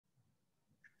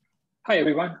Hi,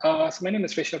 everyone. So my name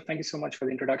is Rishabh. Thank you so much for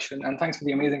the introduction, and thanks for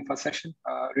the amazing first session.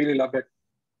 Really loved it.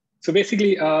 So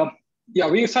basically, yeah,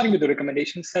 we are starting with the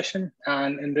recommendation session.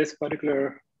 And in this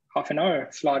particular half an hour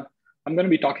slot, I'm going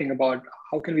to be talking about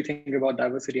how can we think about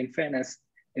diversity and fairness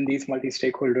in these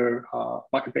multi-stakeholder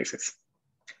marketplaces.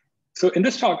 So in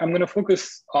this talk, I'm going to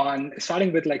focus on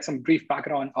starting with like some brief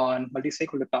background on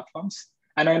multi-stakeholder platforms.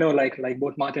 And I know like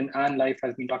both Martin and Life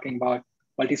has been talking about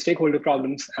multi-stakeholder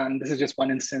problems, and this is just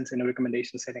one instance in a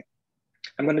recommendation setting.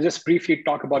 I'm going to just briefly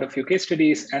talk about a few case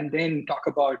studies and then talk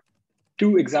about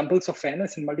two examples of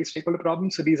fairness in multi-stakeholder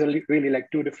problems. So these are really like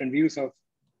two different views of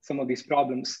some of these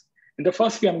problems. In the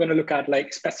first view, I'm going to look at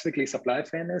like specifically supplier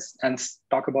fairness and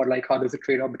talk about like how there's a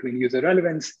trade-off between user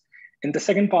relevance. In the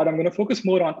second part, I'm going to focus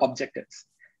more on objectives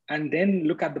and then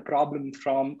look at the problem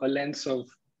from a lens of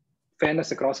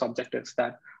fairness across objectives,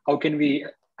 that how can we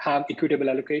have equitable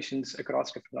allocations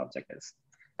across different objectives.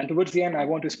 And towards the end, I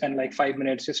want to spend like 5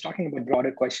 minutes just talking about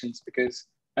broader questions, because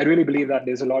I really believe that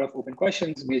there's a lot of open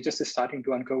questions. We're just starting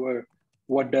to uncover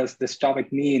what does this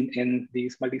topic mean in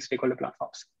these multi-stakeholder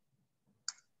platforms.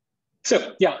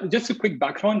 So yeah, just a quick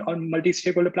background on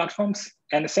multi-stakeholder platforms.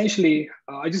 And essentially,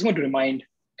 I just want to remind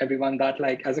everyone that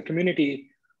like as a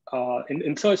community,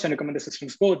 in search and recommender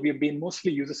systems both, we've been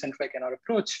mostly user-centric in our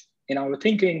approach, in our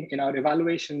thinking, in our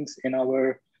evaluations, in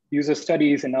our user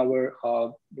studies, in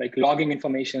our like logging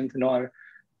information, in our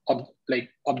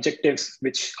objectives,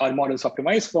 which our models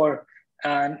optimize for.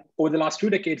 And over the last 2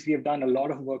 decades, we have done a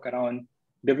lot of work around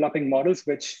developing models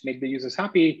which make the users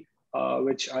happy,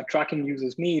 which are tracking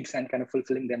users' needs and kind of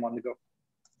fulfilling them on the go.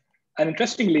 And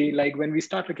interestingly, like when we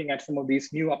start looking at some of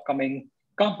these new upcoming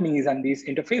companies and these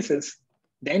interfaces,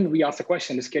 then we ask the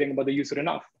question, is caring about the user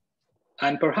enough?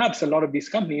 And perhaps a lot of these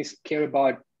companies care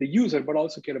about the user, but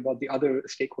also care about the other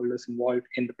stakeholders involved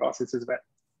in the process as well.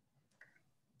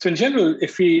 So in general,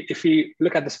 if we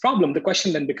look at this problem, the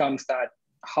question then becomes that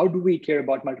how do we care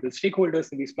about multiple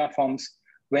stakeholders in these platforms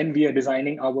when we are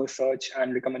designing our search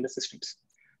and recommender systems?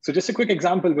 So just a quick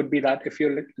example would be that if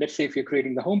you're, let's say if you're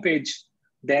creating the homepage,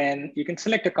 then you can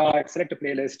select a card, select a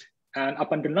playlist, and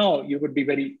up until now, you would be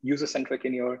very user-centric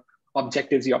in your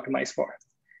objectives you optimize for.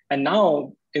 And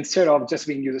now, instead of just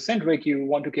being user-centric, you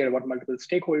want to care about multiple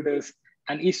stakeholders,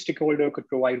 and each stakeholder could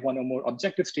provide one or more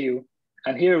objectives to you.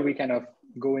 And here we kind of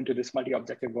go into this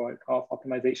multi-objective world of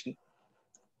optimization.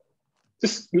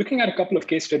 Just looking at a couple of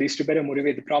case studies to better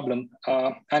motivate the problem,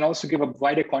 and also give a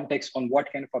wider context on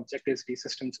what kind of objectives these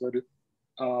systems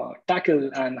will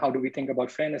tackle and how do we think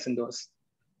about fairness in those.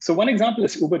 So one example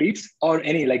is Uber Eats, or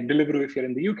any like Deliveroo if you're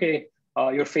in the UK,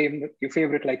 your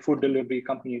favorite like food delivery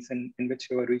companies in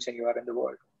whichever region you are in the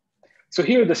world. So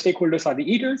here the stakeholders are the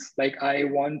eaters. Like I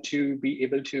want to be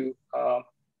able to,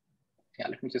 yeah,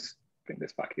 let me just bring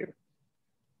this back here.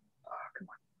 Come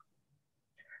on.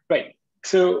 Right,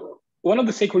 so one of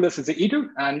the stakeholders is the eater.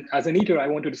 And as an eater, I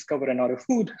want to discover and order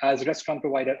food. As a restaurant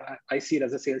provider, I see it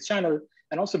as a sales channel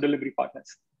and also delivery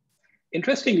partners.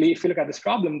 Interestingly, if you look at this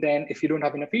problem, then if you don't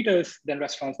have enough eaters, then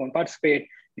restaurants won't participate.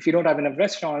 If you don't have enough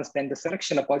restaurants, then the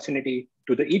selection opportunity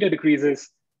to the eater decreases.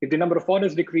 If the number of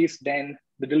orders decrease, then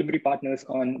the delivery partners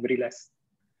earn very less.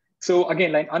 So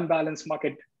again, like unbalanced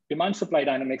market demand supply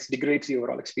dynamics degrades the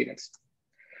overall experience.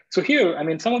 So here, I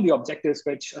mean, some of the objectives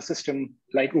which a system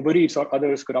like Uber Eats or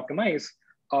others could optimize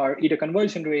are eater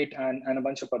conversion rate and a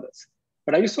bunch of others.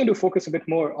 But I just want to focus a bit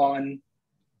more on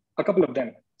a couple of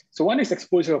them. So one is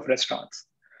exposure of restaurants.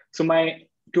 So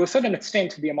to a certain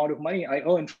extent, the amount of money I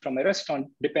earn from a restaurant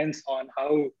depends on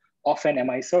how often am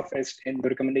I surfaced in the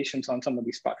recommendations on some of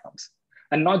these platforms.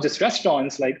 And not just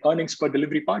restaurants, like earnings per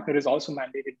delivery partner is also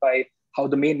mandated by how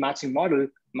the main matching model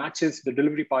matches the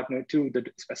delivery partner to the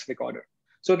specific order.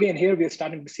 So again, here we are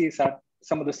starting to see that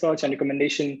some of the search and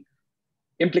recommendation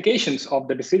implications of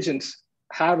the decisions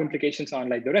have implications on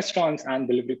like the restaurants and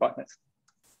delivery partners.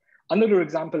 Another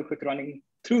example, quick running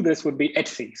through this, would be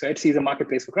Etsy. So Etsy is a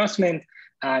marketplace for craftsmen,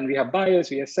 and we have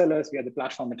buyers, we have sellers, we have the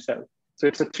platform itself. So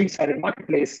it's a 3-sided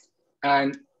marketplace.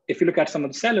 And if you look at some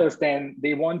of the sellers, then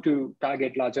they want to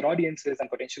target larger audiences and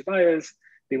potential buyers.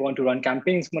 They want to run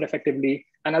campaigns more effectively.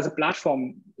 And as a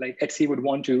platform, like Etsy would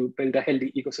want to build a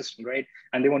healthy ecosystem, right?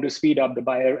 And they want to speed up the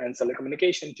buyer and seller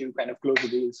communication to kind of close the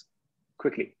deals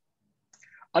quickly.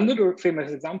 Another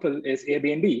famous example is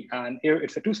Airbnb. And here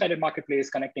it's a 2-sided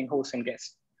marketplace connecting hosts and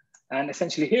guests. And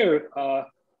essentially here,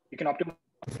 you can optimize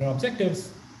different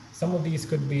objectives. Some of these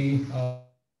could be,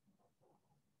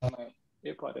 my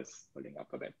AirPod is holding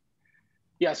up a bit.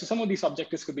 Yeah, so some of these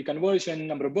objectives could be conversion,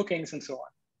 number of bookings, and so on.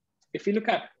 If you look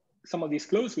at some of these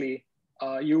closely,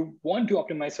 you want to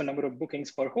optimize the number of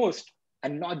bookings per host,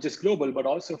 and not just global, but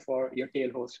also for your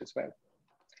tail host as well.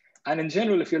 And in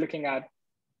general, if you're looking at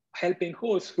helping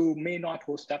hosts who may not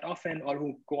host that often or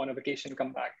who go on a vacation,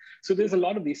 come back. So there's a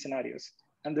lot of these scenarios.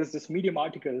 And there's this Medium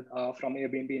article from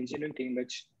Airbnb engineering team,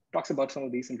 which talks about some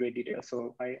of these in great detail.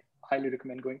 So I highly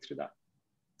recommend going through that.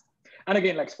 And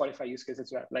again, like Spotify use case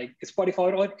as well, like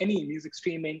Spotify or any music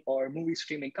streaming or movie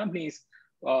streaming companies,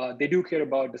 they do care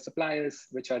about the suppliers,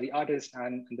 which are the artists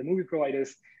and the movie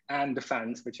providers, and the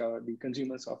fans, which are the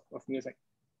consumers of music.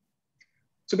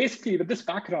 So basically, with this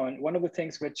background, one of the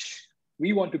things which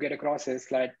we want to get across is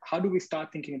like, how do we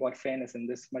start thinking about fairness in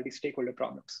this multi-stakeholder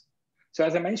problems? So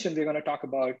as I mentioned, we're going to talk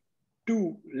about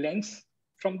two lenses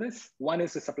from this. One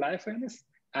is the supplier fairness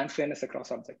and fairness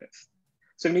across objectives.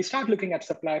 So when we start looking at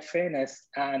supply fairness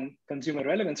and consumer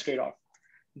relevance trade-off,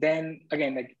 then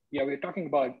again, like, yeah, we're talking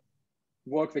about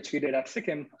work which we did at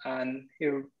Sikkim. And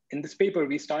here in this paper,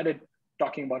 we started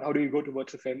talking about how do we go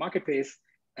towards a fair marketplace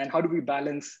and how do we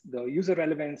balance the user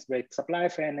relevance with supplier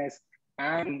fairness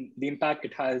and the impact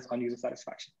it has on user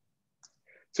satisfaction.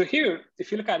 So here,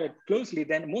 if you look at it closely,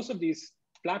 then most of these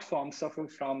platforms suffer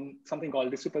from something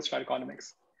called the superstar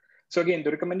economics. So again, the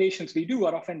recommendations we do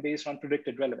are often based on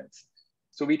predicted relevance.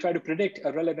 So we try to predict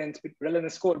a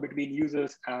relevance score between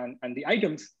users and the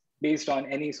items based on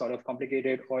any sort of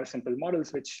complicated or simple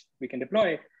models which we can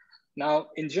deploy. Now,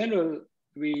 in general,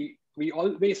 we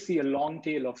always see a long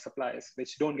tail of suppliers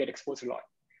which don't get exposed a lot.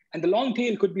 And the long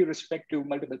tail could be with respect to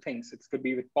multiple things. It could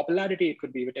be with popularity, it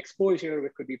could be with exposure,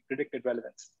 it could be predicted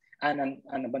relevance, and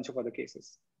a bunch of other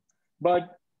cases.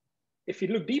 But if you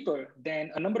look deeper,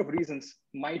 then a number of reasons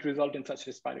might result in such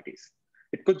disparities.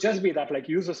 It could just be that like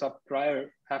users have prior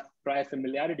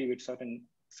familiarity with certain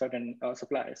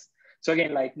suppliers. So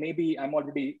again, like maybe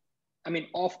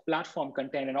off-platform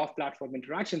content and off-platform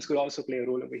interactions could also play a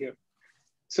role over here.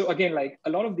 So again, like a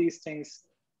lot of these things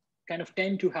kind of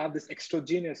tend to have this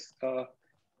exogenous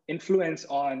influence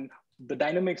on the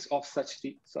dynamics of such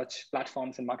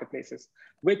platforms and marketplaces,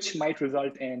 which might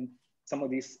result in some of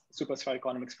these superstar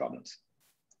economics problems.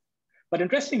 But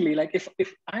interestingly, like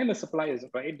if I'm a supplier,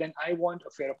 right, then I want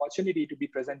a fair opportunity to be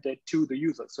presented to the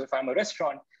user. So if I'm a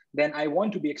restaurant, then I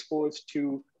want to be exposed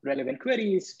to relevant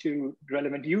queries, to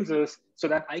relevant users, so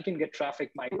that I can get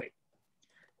traffic my way.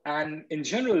 And in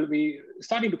general, we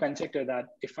starting to conjecture that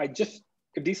if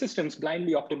these systems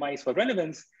blindly optimize for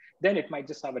relevance, then it might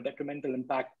just have a detrimental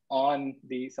impact on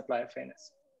the supplier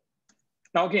fairness.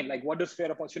 Now, again, like what does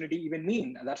fair opportunity even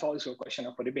mean? And that's also a question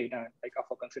up for debate and like up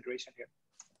for consideration here.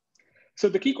 So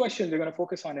the key question we're going to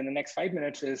focus on in the next 5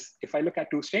 minutes is, if I look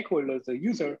at two stakeholders, the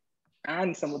user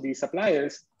and some of these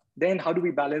suppliers, then how do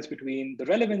we balance between the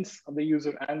relevance of the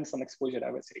user and some exposure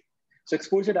diversity? So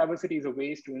exposure diversity is a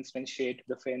way to instantiate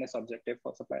the fairness objective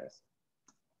for suppliers.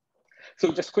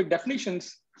 So just quick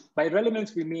definitions. By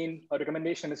relevance, we mean a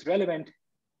recommendation is relevant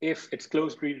if it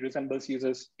closely resembles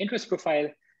users' interest profile,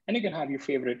 and you can have your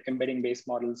favorite embedding-based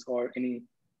models or any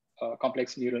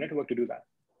complex neural network to do that.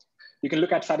 You can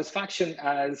look at satisfaction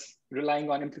as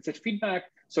relying on implicit feedback.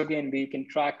 So again, we can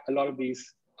track a lot of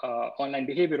these online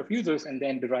behavior of users and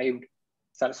then derived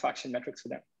satisfaction metrics for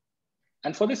them.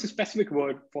 And for this specific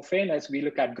word, for fairness, we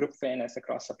look at group fairness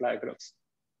across supplier groups.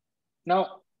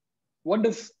 Now, what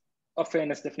does a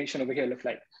fairness definition over here look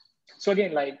like? So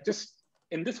again, like just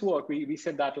in this work, we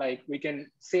said that like we can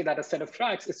say that a set of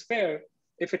tracks is fair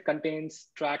if it contains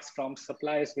tracks from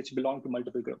suppliers which belong to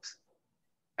multiple groups.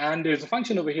 And there's a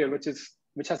function over here which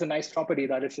has a nice property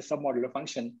that it's a submodular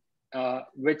function,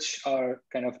 which are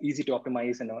kind of easy to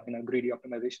optimize in a greedy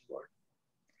optimization world.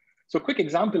 So a quick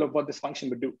example of what this function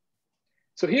would do.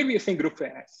 So here we are saying group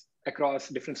fairness across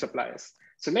different suppliers.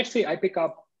 So let's say I pick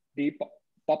up the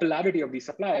popularity of these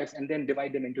suppliers and then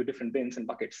divide them into different bins and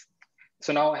buckets.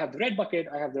 So now I have the red bucket,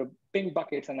 I have the pink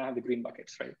buckets, and I have the green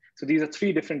buckets, right? So these are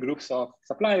 3 different groups of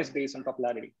suppliers based on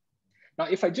popularity. Now,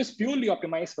 if I just purely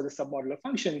optimize for the submodular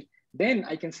function, then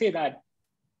I can say that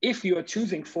if you are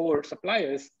choosing 4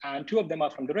 suppliers and 2 of them are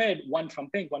from the red, 1 from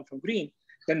pink, 1 from green,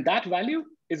 then that value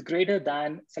is greater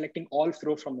than selecting all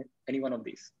 4 from any one of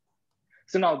these.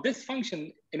 So now this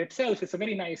function in itself is a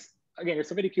very nice, again,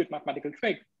 it's a very cute mathematical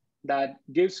trick that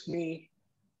gives me,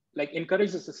 like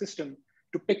encourages the system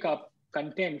to pick up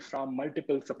content from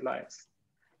multiple suppliers.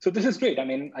 So this is great. I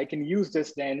mean, I can use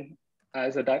this then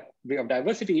as a way of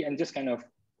diversity and just kind of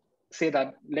say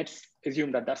that, let's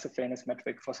assume that that's a fairness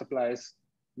metric for suppliers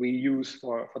we use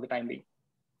for the time being.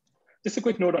 Just a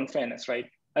quick note on fairness, right?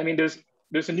 I mean,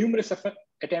 there's a numerous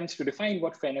attempts to define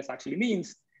what fairness actually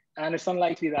means, and it's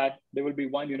unlikely that there will be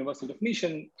one universal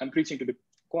definition. I'm preaching to the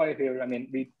choir here. I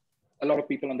mean, a lot of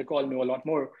people on the call know a lot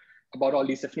more about all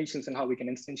these definitions and how we can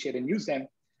instantiate and use them.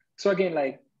 So again,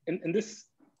 like in this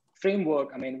framework,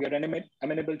 I mean, we are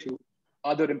amenable to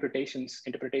other interpretations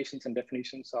and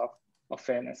definitions of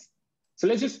fairness.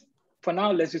 So for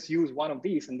now, let's just use one of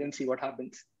these and then see what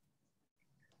happens.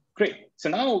 Great. So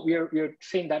now we're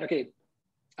saying that, okay,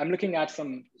 I'm looking at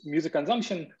some music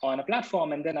consumption on a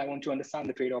platform, and then I want to understand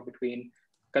the trade-off between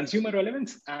consumer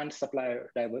relevance and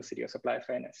supplier diversity or supplier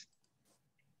fairness.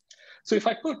 So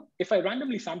if I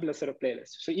randomly sample a set of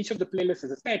playlists, so each of the playlists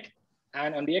is a set,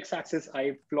 and on the x-axis,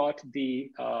 I plot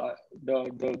the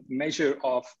measure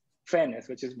of fairness,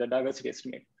 which is the diversity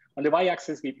estimate. On the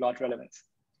y-axis, we plot relevance.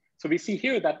 So we see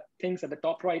here that things at the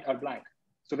top right are blank.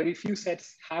 So very few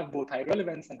sets have both high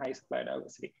relevance and high supplier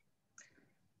diversity.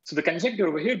 So the conjecture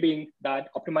over here being that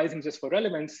optimizing just for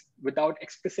relevance without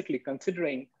explicitly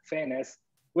considering fairness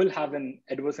will have an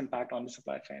adverse impact on the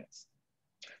supplier fairness.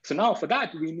 So now for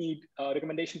that, we need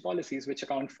recommendation policies which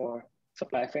account for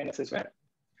supplier fairness as well.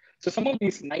 So some of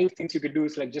these naive things you could do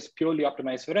is like just purely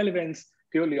optimize for relevance,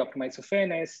 purely optimize for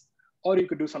fairness, or you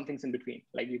could do some things in between.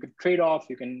 Like you could trade off,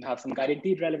 you can have some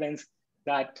guaranteed relevance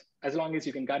that as long as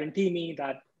you can guarantee me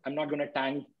that I'm not gonna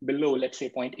tank below, let's say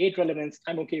 0.8 relevance,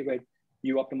 I'm okay with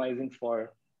you optimizing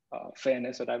for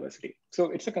fairness or diversity.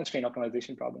 So it's a constraint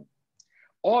optimization problem.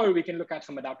 Or we can look at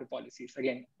some adaptive policies.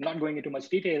 Again, not going into much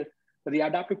detail, but the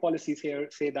adaptive policies here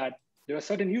say that there are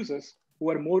certain users who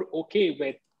are more okay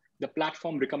with the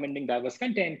platform recommending diverse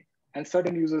content, and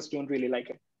certain users don't really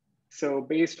like it. So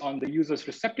based on the user's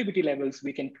receptivity levels,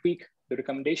 we can tweak the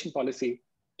recommendation policy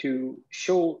to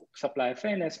show supplier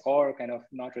fairness or kind of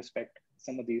not respect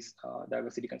some of these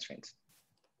diversity constraints.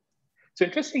 So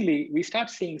interestingly, we start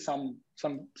seeing some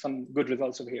good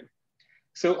results over here.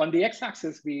 So on the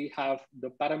x-axis, we have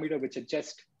the parameter which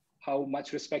adjusts how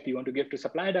much respect you want to give to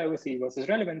supplier diversity versus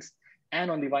relevance. And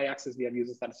on the y-axis, we have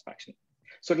user satisfaction.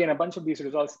 So again, a bunch of these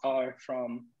results are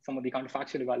from some of the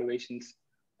counterfactual evaluations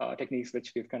techniques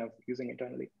which we're kind of using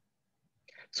internally.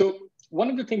 So one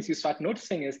of the things you start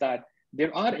noticing is that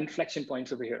there are inflection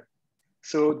points over here.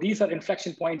 So these are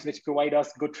inflection points which provide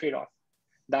us good trade-off,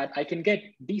 that I can get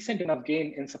decent enough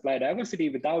gain in supplier diversity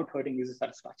without hurting user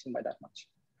satisfaction by that much.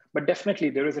 But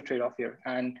definitely there is a trade-off here.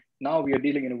 And now we are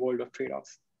dealing in a world of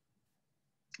trade-offs.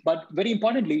 But very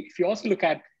importantly, if you also look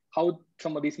at how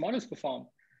some of these models perform,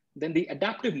 then the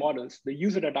adaptive models, the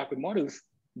user adaptive models,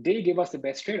 they give us the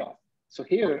best trade-off. So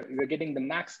here we're getting the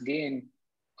max gain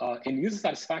in user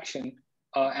satisfaction,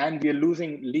 and we are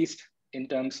losing least in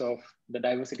terms of the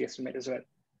diversity estimate as well.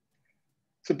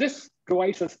 So this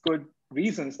provides us good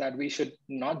reasons that we should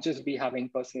not just be having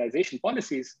personalization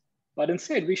policies, but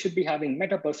instead we should be having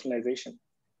meta personalization,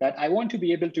 that I want to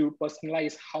be able to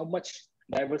personalize how much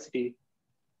diversity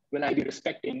will I be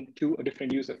respecting to a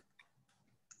different user.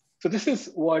 So this is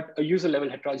what a user level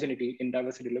heterogeneity in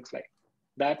diversity looks like,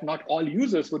 that not all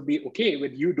users would be okay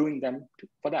with you doing them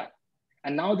for that.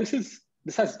 And now this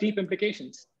has deep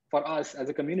implications for us as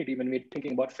a community when we're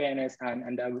thinking about fairness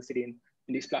and diversity in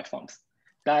these platforms,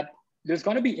 that there's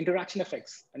going to be interaction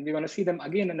effects, and we're going to see them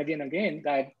again and again and again,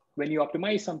 that when you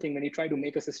optimize something, when you try to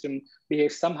make a system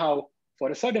behave somehow for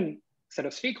a certain set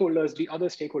of stakeholders, the other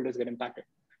stakeholders get impacted.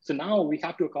 So now we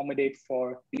have to accommodate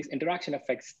for these interaction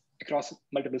effects across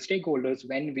multiple stakeholders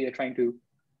when we are trying to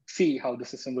see how the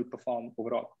system will perform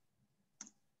overall.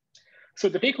 So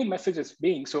the take-home message is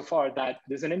being so far that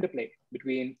there's an interplay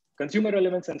between consumer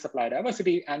relevance and supplier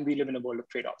diversity, and we live in a world of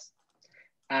trade-offs.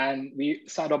 And we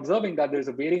start observing that there's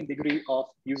a varying degree of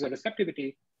user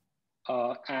receptivity.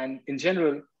 And in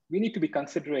general, we need to be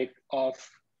considerate of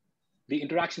the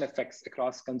interaction effects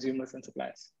across consumers and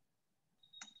suppliers.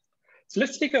 So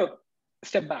let's take a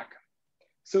step back.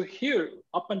 So here,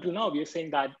 up until now, we are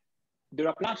saying that there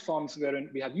are platforms wherein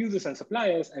we have users and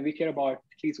suppliers, and we care about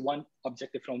at least one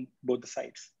objective from both the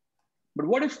sides. But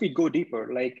what if we go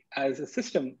deeper? Like as a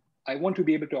system, I want to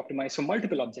be able to optimize for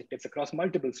multiple objectives across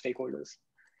multiple stakeholders.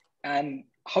 And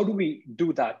how do we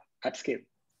do that at scale?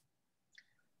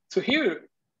 So here,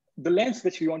 the lens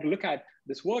which we want to look at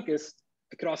this work is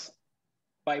across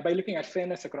by looking at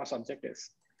fairness across objectives.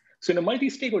 So in a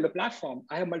multi-stakeholder platform,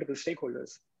 I have multiple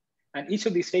stakeholders, and each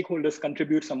of these stakeholders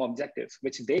contribute some objectives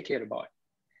which they care about.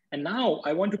 And now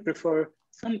I want to prefer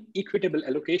some equitable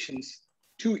allocations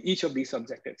to each of these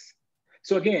objectives.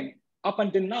 So again, up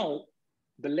until now,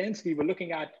 the lens we were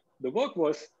looking at the work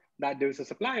was that there's a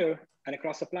supplier, and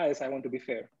across suppliers, I want to be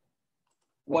fair.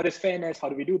 What is fairness? How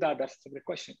do we do that? That's a great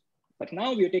question. But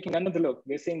now we are taking another look.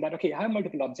 We're saying that, okay, I have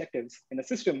multiple objectives in a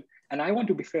system, and I want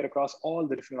to be fair across all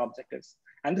the different objectives.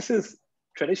 And this is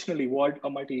traditionally what a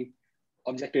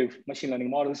multi-objective machine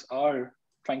learning models are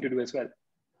trying to do as well.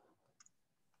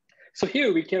 So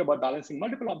here we care about balancing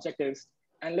multiple objectives.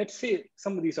 And let's say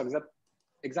some of these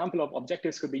example of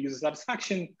objectives could be user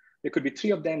satisfaction. There could be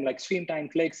 3 of them, like stream time,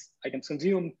 clicks, items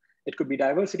consumed. It could be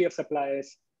diversity of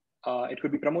suppliers. It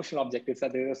could be promotional objectives,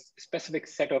 that there's a specific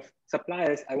set of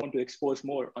suppliers I want to expose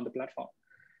more on the platform.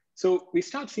 So we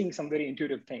start seeing some very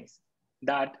intuitive things,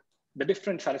 that the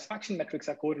different satisfaction metrics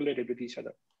are correlated with each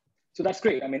other. So that's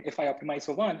great. I mean, if I optimize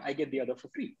for one, I get the other for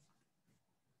free.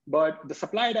 But the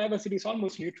supply diversity is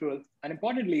almost neutral. And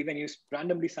importantly, when you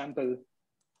randomly sample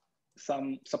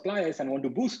some suppliers and want to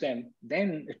boost them,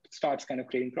 then it starts kind of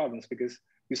creating problems, because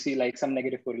you see like some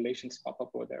negative correlations pop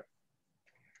up over there.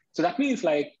 So that means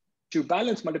like to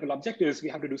balance multiple objectives, we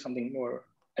have to do something more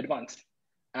advanced.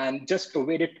 And just a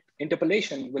weighted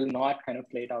interpolation will not kind of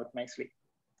play it out nicely.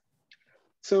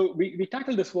 So we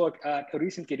tackled this work at a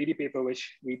recent KDD paper,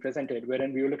 which we presented,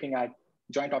 wherein we were looking at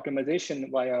joint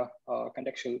optimization via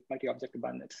contextual multi-objective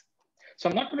bandits. So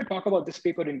I'm not going to talk about this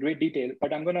paper in great detail,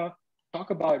 but I'm going to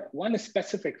talk about one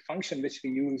specific function which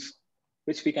we use,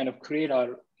 which we kind of create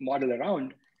our model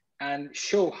around, and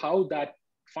show how that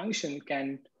function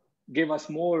can give us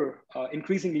more,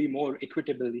 increasingly more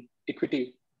equitable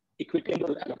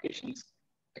allocations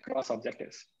across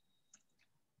objectives.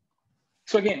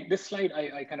 So again, this slide,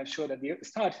 I kind of show that the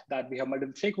start that we have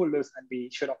multiple stakeholders and we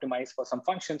should optimize for some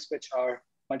functions which are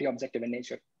multi-objective in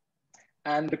nature.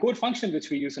 And the core function which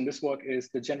we use in this work is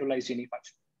the generalized Gini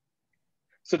function.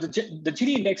 So the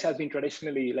Gini index has been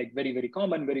traditionally like very, very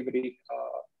common, very, very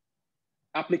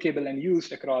applicable and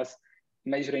used across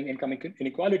measuring income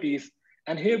inequalities.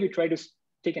 And here we try to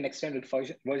take an extended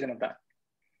version of that.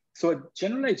 So a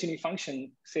generalized Gini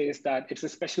function says that it's a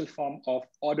special form of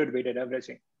ordered weighted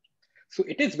averaging. So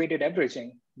it is weighted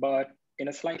averaging, but in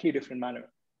a slightly different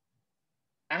manner.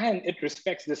 And it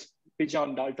respects this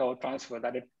Pigeon-Dalton transfer,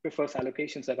 that it prefers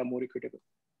allocations that are more equitable.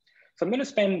 So I'm going to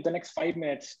spend the next 5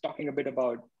 minutes talking a bit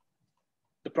about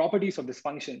the properties of this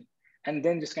function, and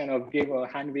then just kind of give a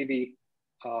hand-wavy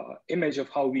image of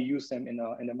how we use them in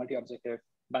a multi-objective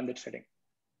bandit setting.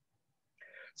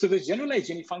 So the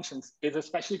generalized Gini functions is a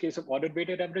special case of ordered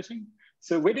weighted averaging.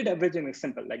 So weighted averaging is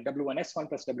simple, like W1S1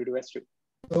 plus W2S2.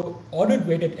 So ordered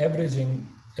weighted averaging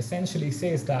essentially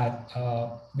says that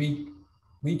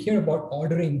we care about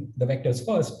ordering the vectors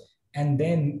first, and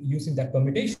then using that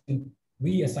permutation,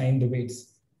 we assign the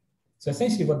weights. So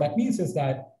essentially what that means is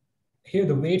that here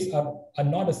the weights are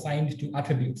not assigned to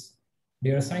attributes.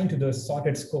 They are assigned to the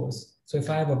sorted scores. So if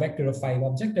I have a vector of 5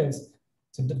 objectives,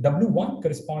 so the W1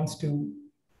 corresponds to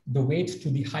the weight to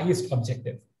the highest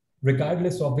objective,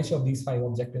 regardless of which of these 5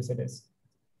 objectives it is.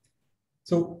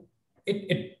 So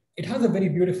it has a very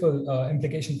beautiful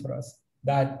implication for us,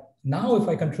 that now if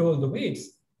I control the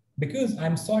weights, because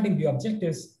I'm sorting the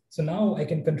objectives, so now I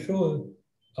can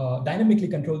dynamically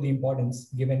control the importance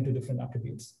given to different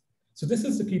attributes. So this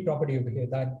is the key property over here,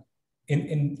 that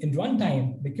in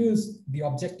runtime, because the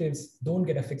objectives don't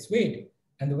get a fixed weight,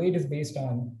 and the weight is based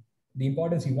on the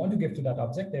importance you want to give to that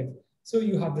objective, so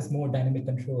you have this more dynamic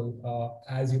control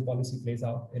as your policy plays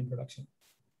out in production.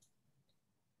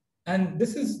 And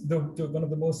this is one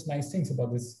of the most nice things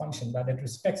about this function, that it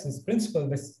respects this principle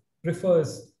which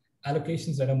prefers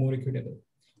allocations that are more equitable.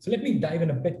 So let me dive in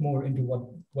a bit more into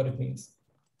what it means.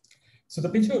 So the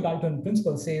Pigeon-Dalton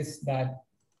principle says that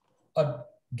a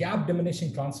gap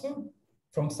diminishing transfer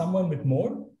from someone with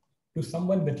more to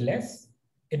someone with less,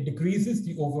 it decreases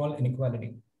the overall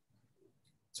inequality.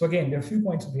 So again, there are a few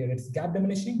points over here. It's gap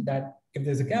diminishing, that if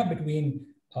there's a gap between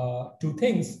 2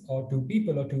 things or 2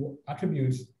 people or 2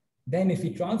 attributes, then if we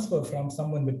transfer from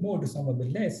someone with more to someone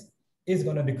with less, is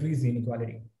going to decrease the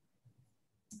inequality.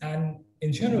 And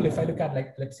in general, if I look at,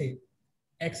 like, let's say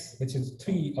X, which is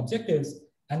 3 objectives,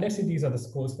 and let's say these are the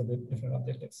scores for the different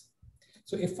objectives.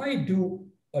 So if I do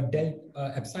a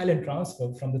epsilon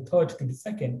transfer from the 3rd to the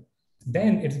 2nd,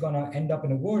 then it's going to end up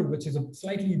in a world which is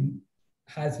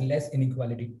has less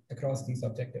inequality across these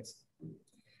objectives.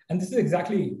 And this is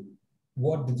exactly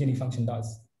what the Gini function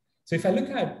does. So if I look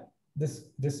at this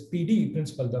PD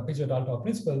principle, the Pigeon-Dalton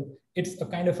principle, it's a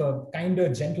kind of a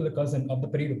kinder, gentler cousin of the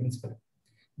Pareto principle,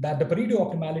 that the Pareto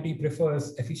optimality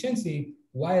prefers efficiency,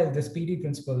 while this PD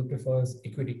principle prefers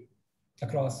equity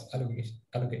across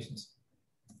allocations.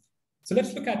 So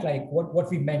let's look at like what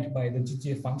we meant by the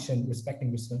GGA function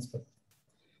respecting this principle.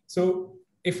 So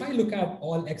if I look at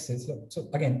all x's, so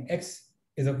again, x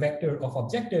is a vector of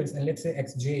objectives, and let's say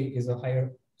xj is a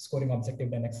higher scoring objective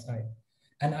than xi.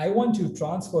 And I want to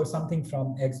transfer something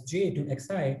from xj to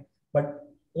xi, but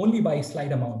only by a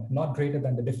slight amount, not greater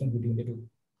than the difference between the 2.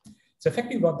 So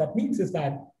effectively what that means is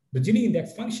that the Gini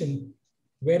index function,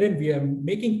 wherein we are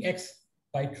making x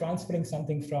by transferring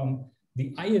something from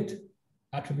the ith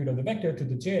attribute of the vector to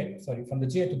the j, from the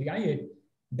j to the ith,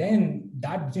 then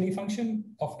that Gini function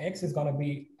of X is going to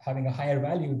be having a higher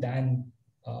value than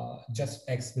just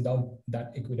X without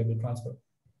that equitable transfer.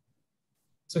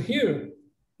 So here,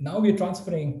 now we're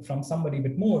transferring from somebody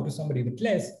with more to somebody with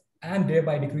less, and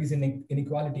thereby decreasing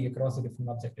inequality across the different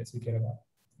objectives we care about.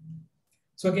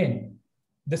 So again,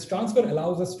 this transfer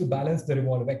allows us to balance the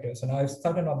reward vector. So now if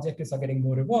certain objectives are getting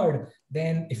more reward,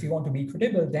 then if we want to be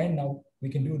equitable, then now we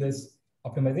can do this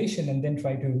optimization and then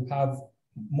try to have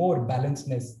more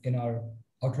balancedness in our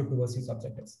outlook towards these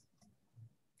objectives.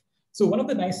 So one of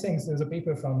the nice things, there's a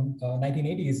paper from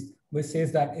 1980s which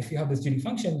says that if you have this Gini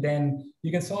function, then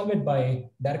you can solve it by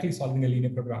directly solving a linear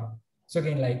program. So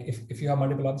again, like if you have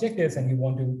multiple objectives and you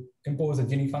want to impose a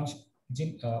Gini function,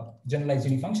 generalized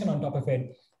Gini function on top of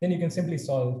it, then you can simply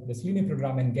solve this linear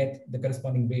program and get the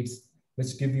corresponding weights,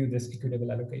 which give you this equitable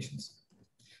allocations.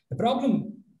 The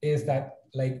problem is that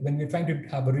like when we're trying to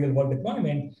have a real world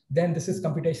deployment, then this is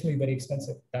computationally very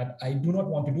expensive, that I do not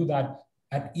want to do that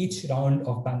at each round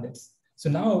of bandits. So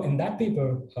now in that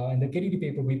paper, in the KDD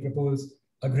paper, we propose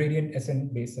a gradient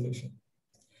SN-based solution.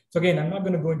 So again, I'm not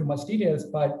going to go into much details,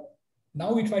 but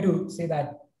now we try to say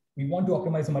that we want to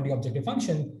optimize a multi-objective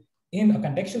function in a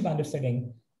contextual bandit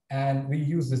setting, and we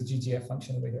use this GGF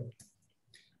function over here.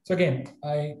 So again,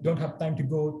 I don't have time to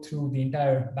go through the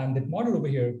entire bandit model over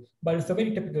here, but it's a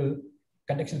very typical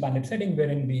contextual bandit setting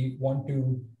wherein we want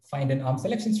to find an arm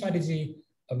selection strategy.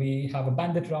 We have a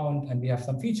bandit round and we have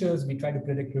some features. We try to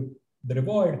predict the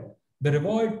reward. The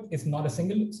reward is not a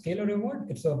single scalar reward.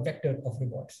 It's a vector of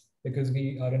rewards because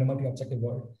we are in a multi-objective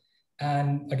world.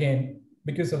 And again,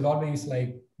 because a lot of these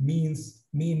like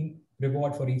mean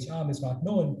reward for each arm is not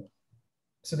known.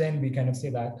 So then we kind of say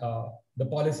that the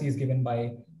policy is given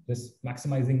by this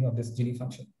maximizing of this Gini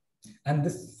function. And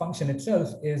this function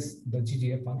itself is the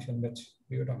GGF function, which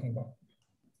we were talking about.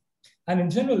 And in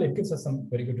general, it gives us some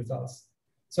very good results.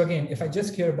 So again, if I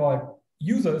just care about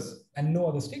users and no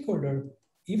other stakeholder,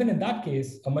 even in that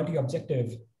case, a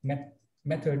multi-objective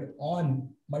method on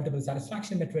multiple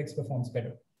satisfaction metrics performs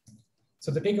better.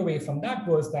 So the takeaway from that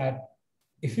was that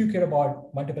if you care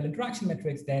about multiple interaction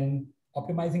metrics, then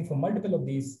optimizing for multiple of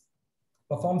these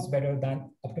performs better than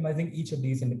optimizing each of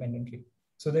these independently.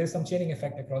 So there's some chaining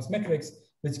effect across metrics,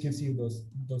 which gives you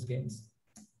those gains.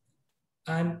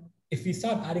 And if we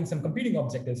start adding some competing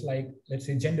objectives, like let's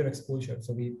say gender exposure,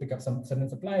 so we pick up some certain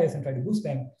suppliers and try to boost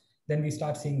them, then we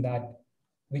start seeing that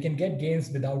we can get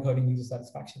gains without hurting user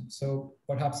satisfaction. So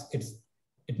perhaps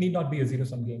it need not be a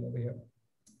zero-sum game over here.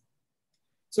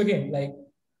 So again, like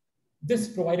this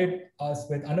provided us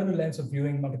with another lens of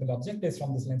viewing multiple objectives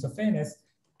from this lens of fairness,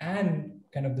 and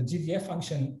kind of the GGF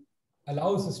function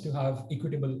allows us to have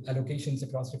equitable allocations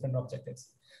across different objectives.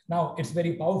 Now, it's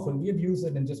very powerful. We have used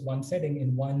it in just one setting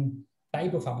in one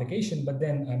type of application, but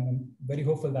then I'm very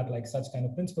hopeful that like such kind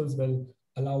of principles will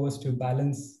allow us to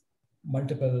balance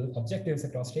multiple objectives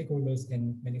across stakeholders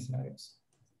in many scenarios.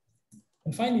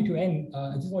 And finally, to end,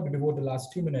 I just want to devote the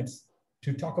last 2 minutes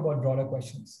to talk about broader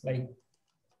questions. Like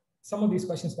some of these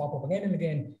questions pop up again and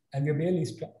again, and we're barely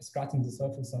scratching the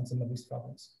surface on some of these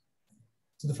problems.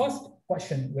 So the first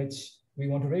question which we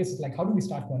want to raise is like, how do we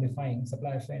start quantifying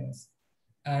supplier fairness?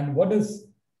 And what does,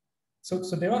 so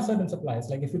there are certain suppliers,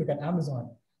 like if you look at Amazon,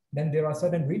 then there are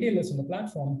certain retailers on the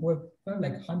platform who have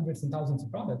like hundreds and thousands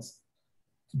of products.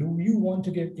 Do you want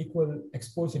to give equal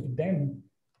exposure to them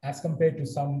as compared to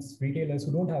some retailers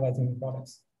who don't have as many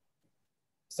products?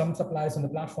 Some suppliers on the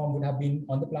platform would have been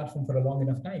on the platform for a long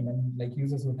enough time, and like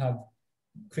users would have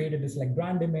created this like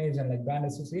brand image and like brand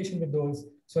association with those.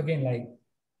 So again, like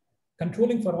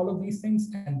controlling for all of these things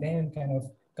and then kind of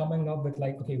coming up with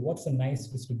like, okay, what's a nice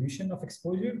distribution of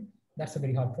exposure? That's a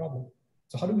very hard problem.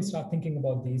 So how do we start thinking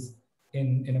about these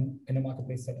in a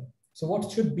marketplace setting? So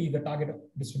what should be the target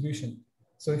distribution?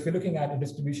 So if you're looking at a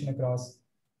distribution across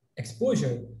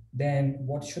exposure, then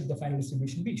what should the final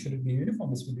distribution be? Should it be a uniform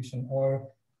distribution, or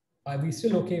are we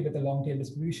still okay with a long tail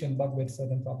distribution, but with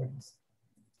certain properties?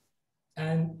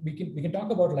 And we can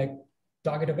talk about like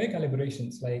target aware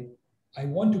calibrations. Like I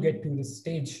want to get to this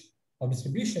stage of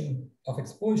distribution of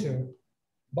exposure,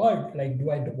 but like, do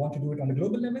I want to do it on a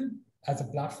global level as a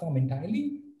platform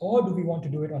entirely, or do we want to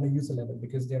do it on a user level?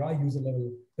 Because there are user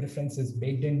level preferences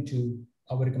baked into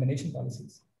our recommendation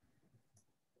policies.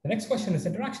 The next question is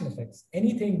interaction effects.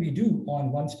 Anything we do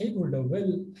on one stakeholder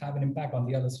will have an impact on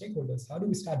the other stakeholders. How do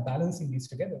we start balancing these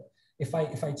together? If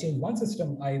I change one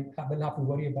system, I will have to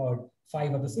worry about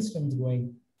 5 other systems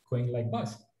going like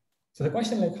bust. So the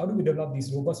question, like, how do we develop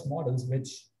these robust models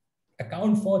which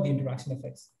account for the interaction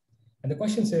effects? And the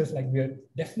question says, like, we are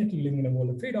definitely living in a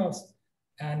world of trade-offs,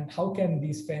 and how can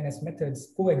these fairness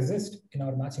methods coexist in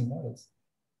our matching models?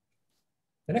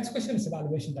 The next question is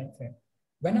evaluation timeframe.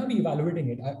 When are we evaluating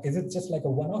it? Is it just like a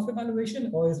one-off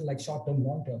evaluation, or is it like short-term,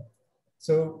 long-term?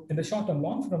 So in the short-term,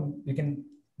 long-term, you can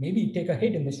maybe take a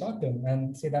hit in the short term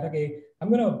and say that, okay, I'm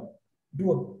going to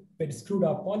do a bit screwed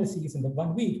up policies in the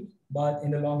 1 week, but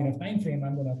in the long enough time frame,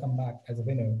 I'm going to come back as a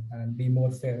winner and be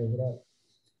more fair overall.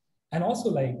 And also,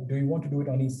 like, do you want to do it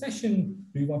on each session?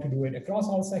 Do you want to do it across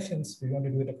all sessions? Do you want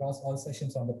to do it across all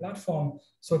sessions on the platform?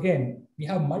 So again, we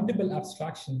have multiple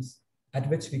abstractions at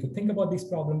which we could think about these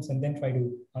problems and then try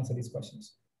to answer these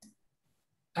questions.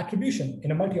 Attribution.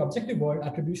 In a multi-objective world,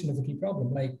 attribution is a key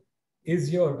problem. Like, if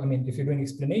you're doing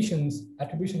explanations,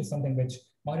 attribution is something which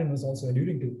Martin was also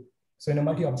alluding to. So in a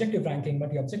multi-objective ranking,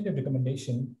 multi-objective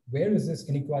recommendation, where is this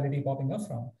inequality popping up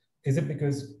from? Is it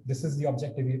because this is the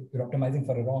objective, you're optimizing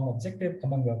for a wrong objective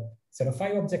among a set of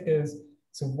 5 objectives?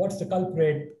 So what's the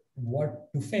culprit,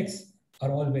 what to fix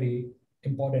are all very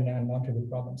important and non-trivial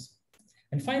problems.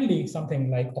 And finally, something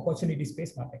like opportunity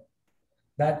space mapping,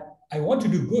 that I want to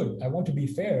do good, I want to be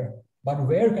fair, but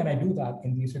where can I do that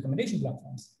in these recommendation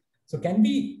platforms? So can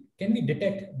we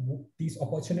detect these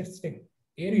opportunistic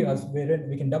areas wherein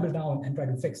we can double down and try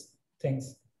to fix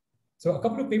things? So a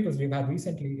couple of papers we've had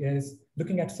recently is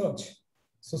looking at search.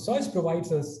 So search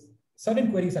provides us certain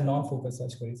queries are non-focused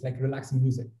search queries, like relaxing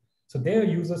music. So their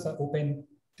users are open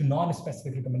to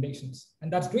non-specific recommendations.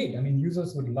 And that's great. I mean,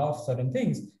 users would love certain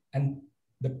things, and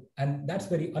that's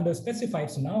very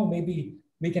underspecified. So now maybe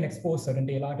we can expose certain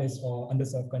tail artists or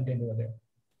underserved content over there.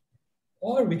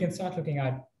 Or we can start looking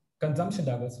at consumption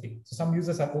diversity. So some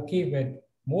users are okay with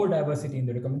more diversity in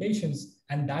the recommendations,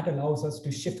 and that allows us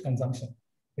to shift consumption,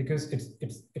 because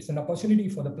it's an opportunity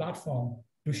for the platform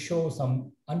to show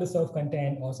some underserved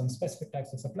content or some specific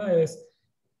types of suppliers,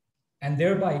 and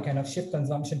thereby kind of shift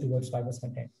consumption towards diverse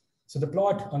content. So the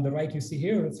plot on the right you see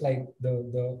here, it's like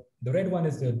the red one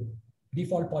is the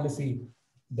default policy,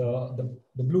 the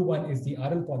blue one is the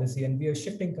RL policy, and we are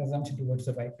shifting consumption towards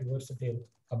the right, towards the tail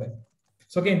a bit.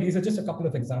 So again, these are just a couple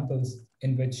of examples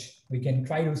in which we can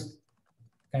try to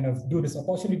kind of do this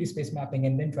opportunity space mapping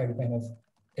and then try to kind of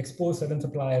expose certain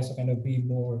suppliers to kind of be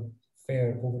more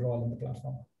fair overall in the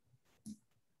platform.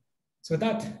 So with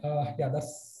that, yeah,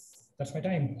 that's my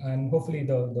time. And hopefully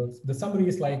the summary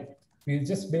is like, we're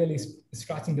just barely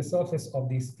scratching the surface of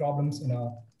these problems in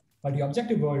a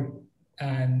multi-objective world.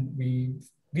 And we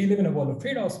live in a world of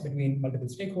trade-offs between multiple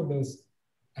stakeholders.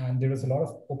 And there is a lot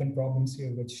of open problems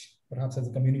here, which perhaps as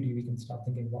a community, we can start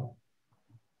thinking about.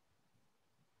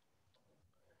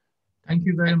 Thank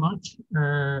you very much,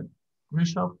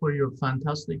 Rishabh, for your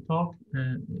fantastic talk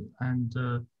and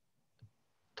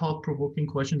thought-provoking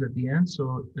questions at the end.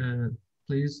 So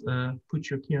please put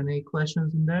your Q&A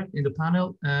questions in there in the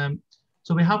panel.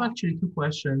 So we have actually 2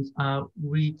 questions.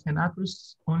 We can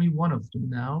address only one of them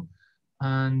now,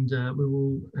 and we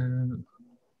will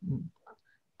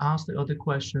ask the other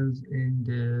questions in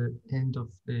the end of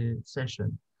the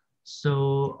session.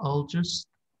 So I'll just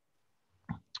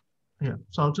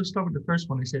start with the first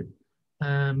one. I said,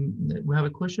 we have a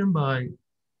question by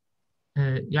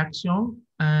Yaxiong,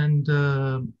 and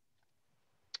the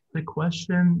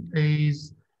question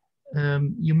is,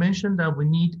 you mentioned that we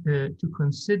need to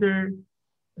consider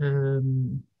the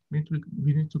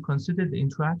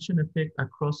interaction effect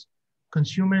across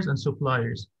consumers and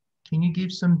suppliers. Can you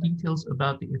give some details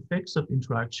about the effects of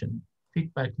interaction,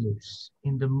 feedback loops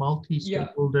in the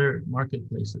multi-stakeholder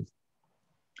marketplaces?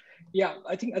 Yeah,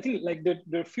 I think like there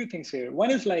are a few things here. One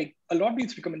is like a lot of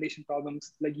these recommendation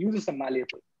problems, like users are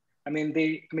malleable.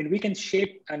 We can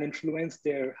shape and influence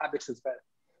their habits as well.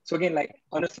 So again, like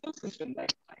on a search system,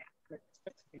 like I have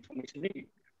specific information needed.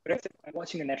 Whereas if I'm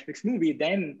watching a Netflix movie,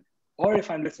 then, or if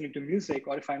I'm listening to music,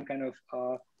 or if I'm kind of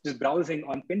just browsing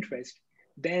on Pinterest,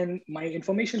 then my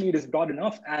information need is broad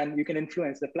enough, and you can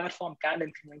influence, the platform can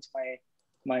influence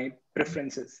my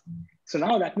preferences. So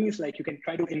now that means like you can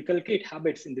try to inculcate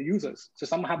habits in the users. So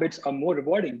some habits are more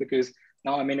rewarding because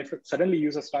now, if suddenly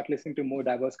users start listening to more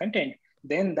diverse content,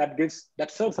 then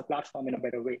that serves the platform in a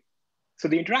better way. So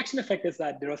the interaction effect is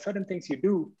that there are certain things you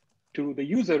do to the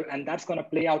user, and that's going to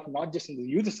play out not just on the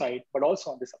user side, but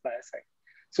also on the supplier side.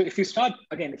 So if you start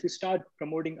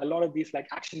promoting a lot of these like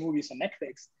action movies on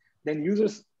Netflix, then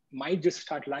users might just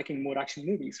start liking more action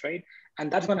movies, right?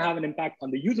 And that's going to have an impact on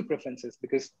the user preferences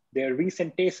because their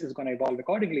recent taste is going to evolve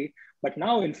accordingly. But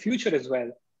now in future as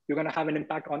well, you're going to have an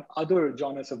impact on other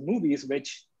genres of movies,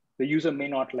 which the user may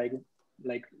not like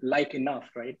enough,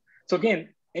 right? So again,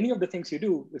 any of the things you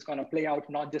do is going to play out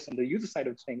not just on the user side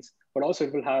of things, but also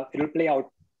it will play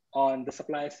out on the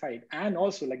supplier side and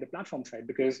also like the platform side,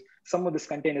 because some of this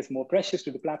content is more precious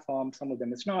to the platform, some of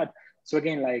them is not. So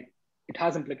again, like it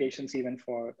has implications even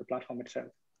for the platform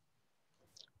itself.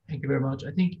 Thank you very much.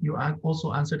 I think you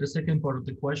also answered the second part of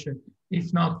the question.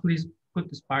 If not, please put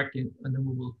the spark in and then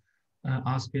we will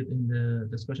ask it in the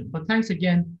discussion. But thanks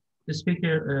again, the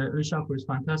speaker, Rishabh, for his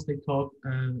fantastic talk,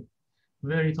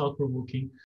 very thought-provoking.